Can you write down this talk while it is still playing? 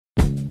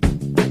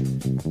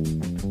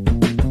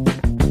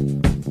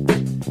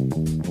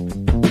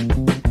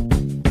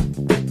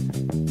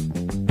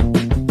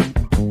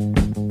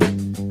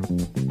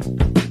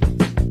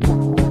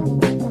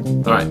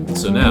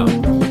So now,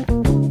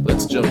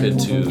 let's jump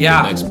into the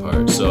next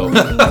part. So,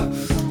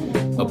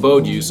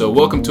 AbodeU. So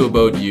welcome to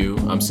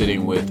AbodeU. I'm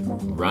sitting with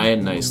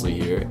Ryan Knicely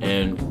here,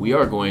 and we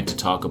are going to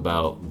talk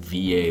about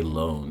VA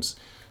loans.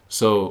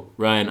 So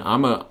Ryan,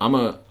 I'm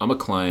a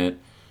client,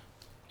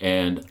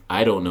 and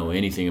I don't know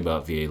anything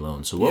about VA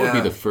loans. So what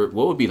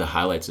would be the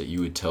highlights that you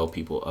would tell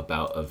people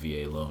about a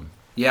VA loan?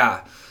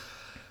 Yeah.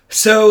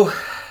 So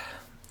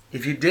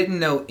if you didn't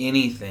know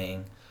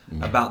anything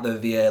about the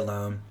VA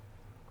loan,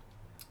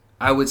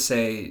 I would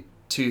say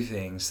two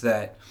things.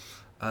 That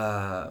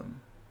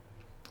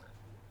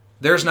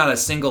there's not a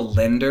single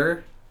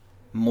lender,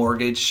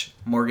 mortgage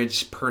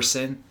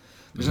person.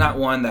 There's not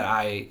one that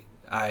I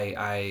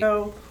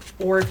know,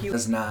 or if you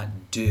does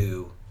not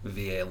do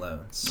VA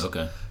loans.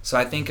 Okay. So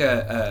I think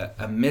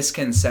a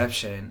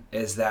misconception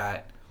is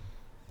that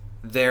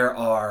there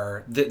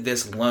are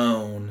this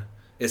loan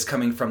is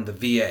coming from the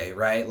VA,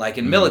 right? Like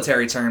in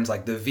military terms,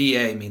 like the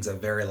VA means a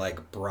very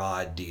like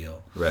broad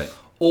deal. Right.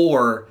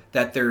 Or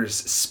that there's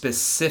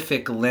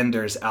specific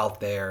lenders out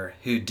there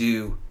who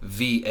do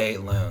VA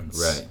loans.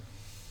 Right.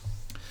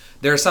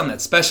 There are some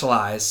that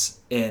specialize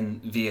in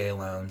VA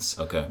loans.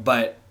 Okay.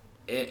 But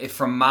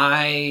from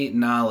my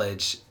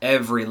knowledge,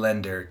 every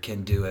lender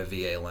can do a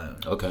VA loan.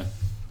 Okay.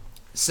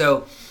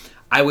 So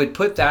I would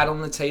put that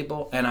on the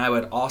table, and I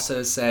would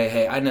also say,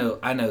 hey, I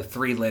know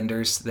 3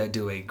 lenders that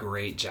do a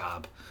great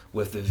job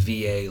with the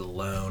VA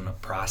loan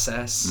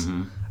process.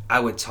 Mm-hmm. I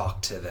would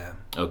talk to them.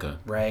 Okay.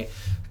 Right?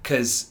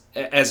 Because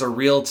as a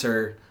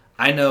realtor,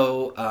 I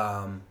know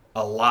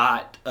a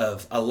lot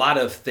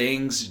of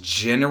things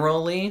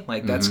generally.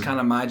 Like that's kind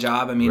of my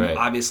job. I mean,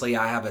 obviously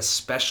I have a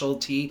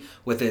specialty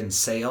within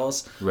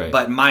sales,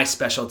 but my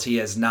specialty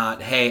is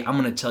not, hey, I'm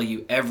going to tell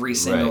you every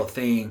single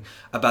thing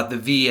about the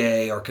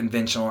VA or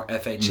conventional or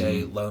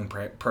FHA loan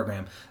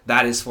program.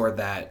 That is for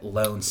that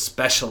loan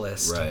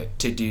specialist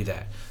to do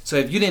that. So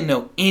if you didn't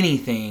know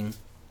anything,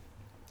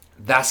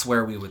 that's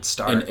where we would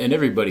start. And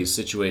everybody's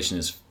situation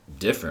is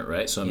different,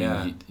 right? So I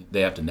mean,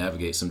 they have to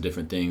navigate some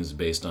different things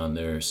based on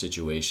their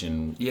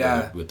situation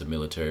with the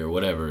military or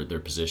whatever their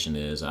position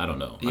is. I don't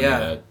know.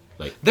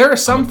 There are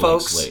some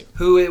folks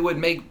who it would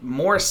make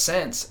more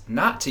sense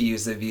not to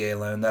use the VA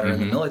loan that are in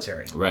the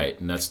military. Right,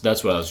 and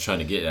that's what I was trying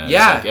to get at.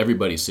 Yeah. It's like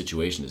everybody's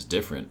situation is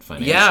different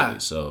financially.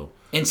 So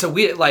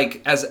we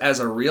like as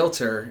a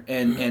realtor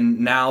and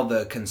now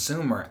the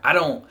consumer,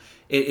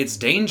 it's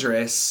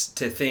dangerous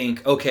to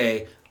think,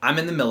 okay, I'm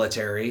in the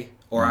military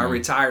or I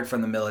retired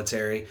from the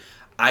military.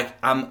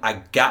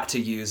 I got to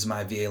use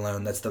my VA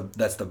loan. That's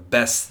the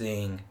best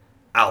thing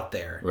out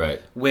there. Right.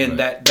 When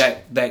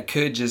that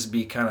could just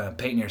be kind of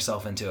painting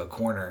yourself into a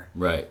corner.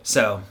 Right.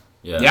 So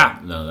yeah.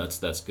 No,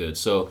 that's good.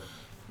 So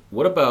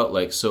what about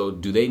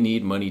do they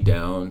need money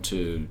down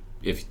to,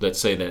 if let's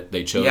say that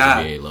they chose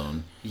a VA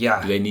loan?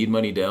 Yeah. Do they need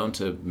money down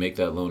to make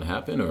that loan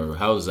happen, or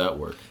how does that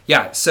work?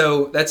 Yeah.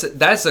 So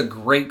that's a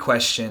great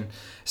question.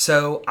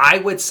 So I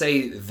would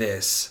say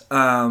this: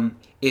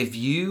 if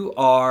you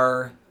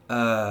are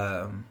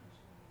going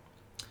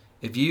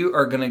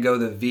to go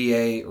the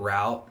VA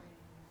route,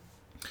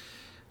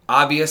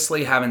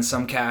 obviously having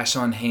some cash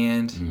on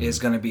hand is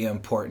going to be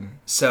important.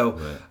 So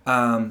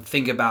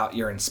think about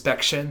your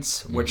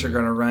inspections, which are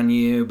going to run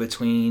you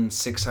between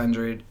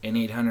 $600 and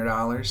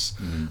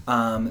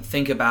 $800.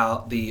 Think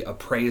about the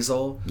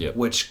appraisal,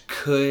 which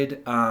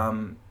could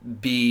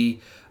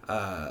be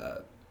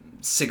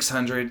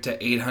 $600 to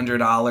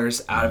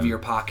 $800 out of your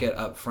pocket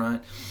up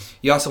front.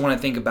 You also want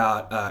to think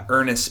about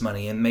earnest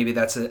money, and maybe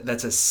that's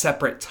a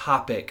separate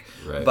topic.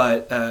 Right.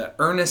 But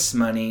earnest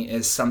money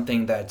is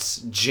something that's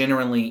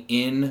generally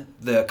in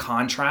the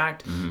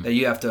contract that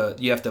you have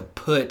to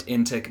put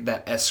into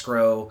that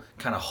escrow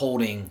kind of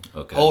holding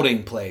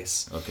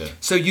place. Okay.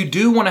 So you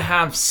do want to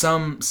have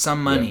some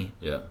money.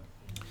 Yeah.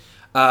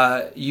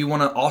 You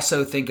want to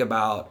also think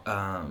about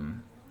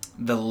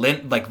the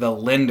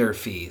lender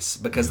fees,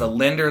 because the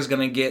lender is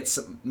going to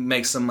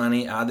make some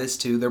money out of this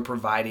too. They're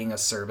providing a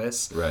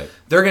service. Right.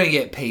 They're going to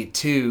get paid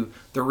too.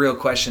 The real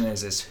question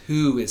is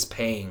who is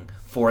paying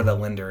for the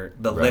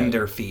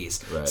lender fees.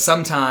 Right.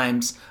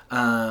 Sometimes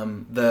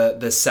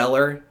the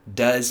seller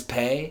does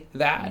pay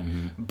that,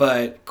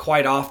 but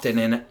quite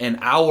often in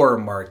our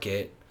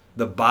market,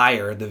 the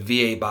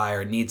VA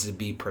buyer needs to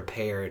be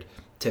prepared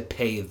to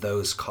pay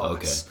those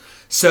costs. Okay.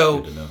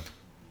 So good to know.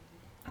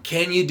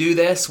 Can you do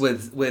this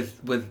with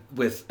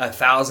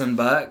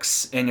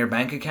 $1,000 in your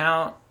bank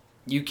account?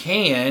 You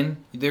can.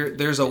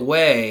 There's a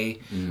way,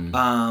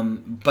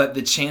 but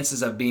the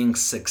chances of being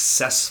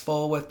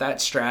successful with that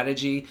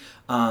strategy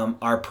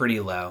are pretty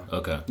low.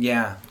 Okay.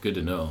 Yeah. Good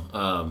to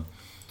know.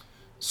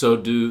 So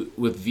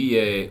with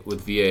VA,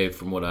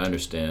 from what I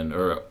understand,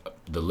 or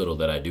the little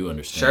that I do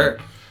understand,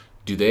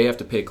 do they have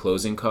to pay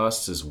closing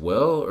costs as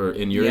well? Or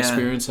in your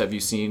experience, have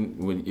you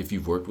seen, if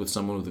you've worked with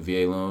someone with a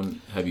VA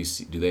loan,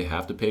 do they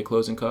have to pay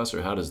closing costs,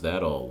 or how does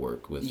that all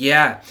work with?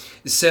 Yeah.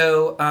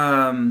 So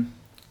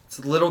it's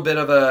a little bit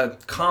of a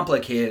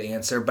complicated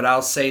answer, but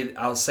I'll say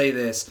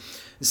this.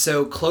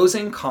 So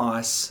closing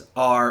costs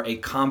are a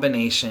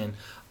combination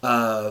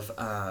of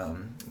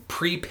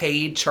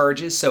prepaid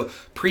charges. So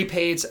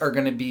prepaids are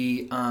going to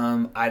be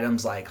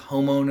items like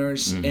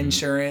homeowners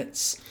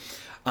insurance,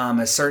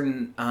 a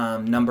certain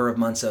number of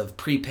months of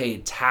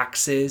prepaid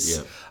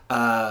taxes,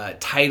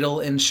 title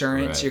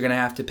insurance. You're going to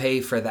have to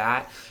pay for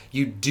that.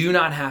 You do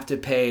not have to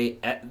pay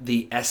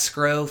the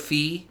escrow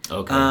fee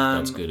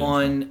that's good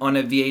on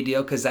a VA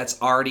deal, because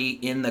that's already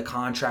in the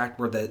contract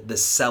where the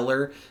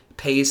seller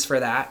pays for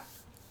that.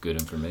 Good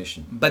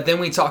information. But then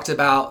we talked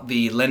about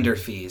the lender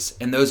fees,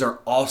 and those are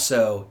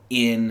also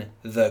in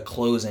the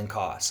closing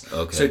costs.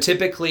 Okay. So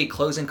typically,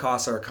 closing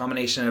costs are a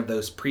combination of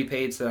those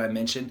prepaids that I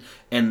mentioned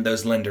and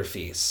those lender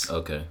fees.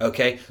 Okay.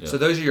 Okay? Yeah. So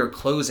those are your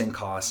closing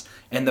costs,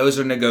 and those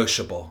are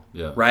negotiable,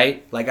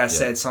 right? Like I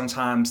said,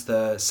 sometimes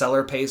the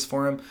seller pays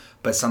for them,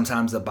 but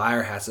sometimes the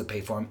buyer has to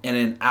pay for them. And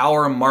in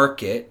our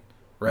market,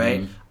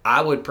 right,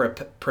 I would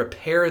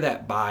prepare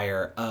that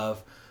buyer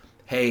of,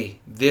 hey,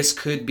 this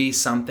could be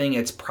something.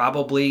 It's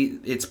probably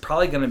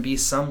going to be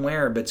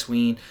somewhere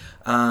between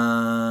 $5,000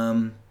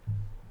 and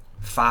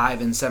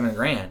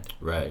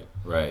 $7,000.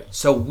 Right.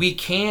 So we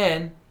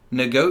can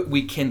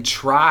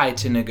try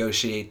to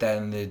negotiate that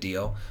in the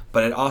deal,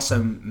 but it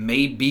also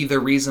may be the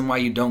reason why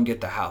you don't get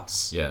the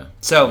house. Yeah.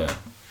 So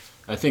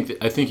I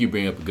think you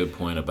bring up a good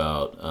point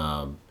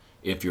about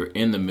if you're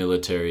in the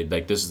military.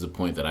 Like, this is the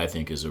point that I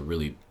think is a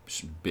really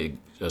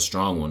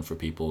strong one for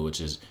people,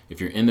 which is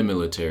if you're in the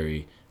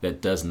military, that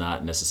does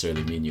not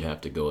necessarily mean you have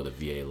to go with a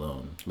VA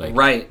loan. Like,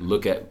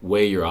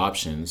 weigh your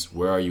options.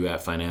 Where are you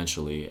at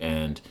financially?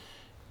 And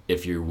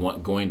if you're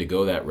going to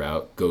go that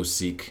route, go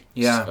seek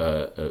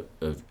a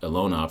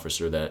loan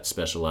officer that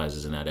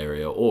specializes in that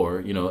area.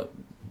 Or,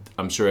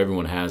 I'm sure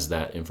everyone has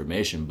that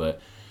information,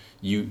 but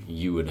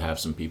you would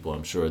have some people,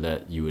 I'm sure,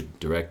 that you would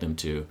direct them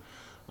to.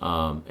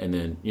 And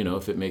then,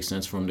 if it makes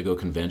sense for them to go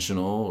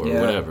conventional or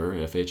whatever,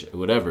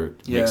 whatever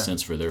makes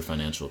sense for their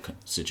financial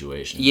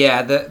situation.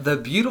 Yeah, the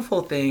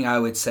beautiful thing I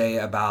would say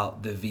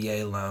about the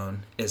VA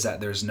loan is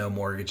that there's no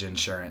mortgage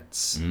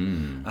insurance.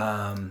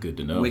 Good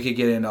to know. We could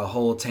get into a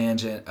whole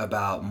tangent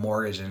about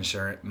mortgage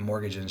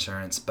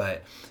insurance,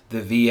 but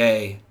the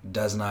VA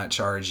does not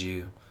charge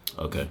you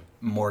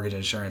mortgage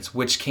insurance,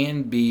 which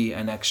can be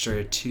an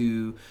extra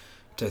 $200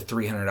 to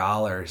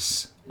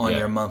 $300 on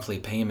your monthly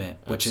payment,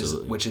 which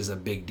is a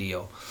big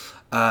deal.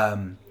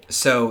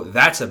 So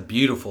that's a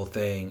beautiful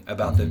thing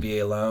about the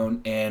VA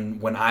loan.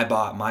 And when I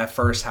bought my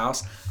first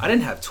house, I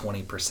didn't have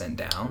 20%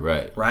 down.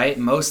 Right.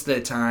 Most of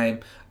the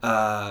time,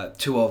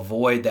 to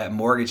avoid that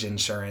mortgage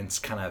insurance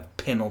kind of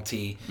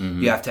penalty,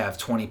 you have to have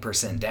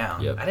 20%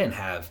 down. I didn't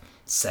have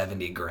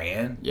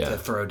 $70,000 to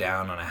throw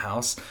down on a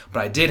house,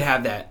 but I did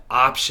have that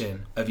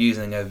option of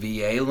using a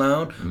VA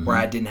loan where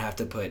I didn't have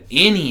to put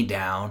any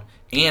down.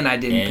 And I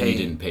didn't pay. You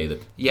didn't pay the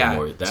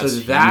mortgage.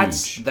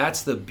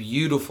 That's the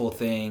beautiful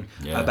thing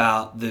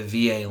about the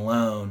VA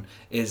loan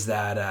is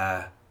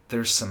that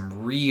there's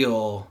some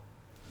real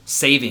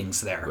savings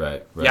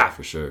there. Right.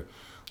 For sure.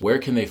 Where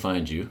can they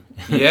find you?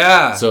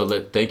 Yeah.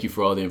 Thank you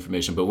for all the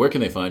information. But where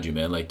can they find you,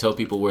 man? Like, tell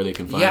people where they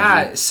can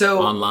find you.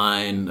 So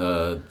online,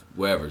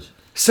 wherever.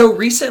 So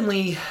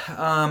recently,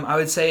 I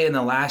would say in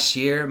the last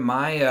year,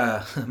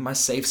 my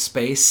safe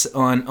space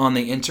on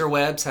the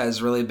interwebs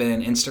has really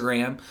been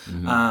Instagram.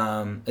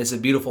 It's a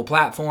beautiful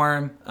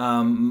platform.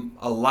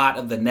 A lot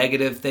of the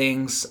negative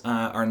things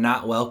are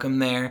not welcome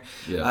there.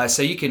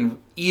 So you can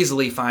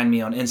easily find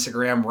me on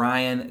Instagram,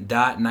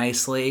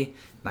 ryan.nicely.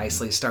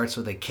 Nicely starts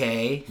with a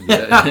K.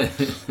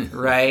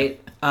 Right?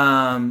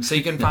 So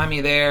you can find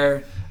me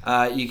there.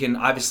 You can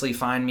obviously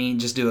find me,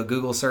 just do a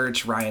Google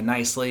search, Ryan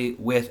Knicely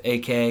with a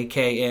K,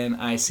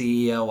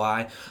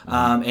 Knicely.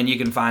 And you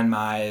can find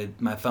my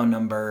phone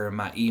number,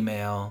 my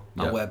email,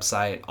 my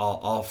website,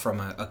 all from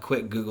a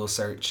quick Google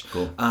search.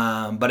 Cool.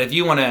 But if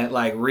you want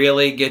to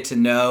really get to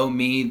know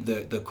me,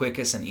 the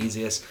quickest and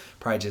easiest,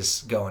 probably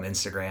just go on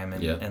Instagram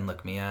and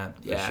look me up.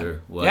 For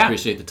sure. Well, I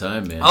appreciate the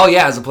time, man. Oh,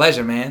 yeah, it was a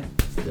pleasure, man.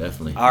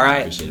 Definitely. All right.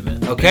 Appreciate it,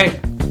 man. Okay.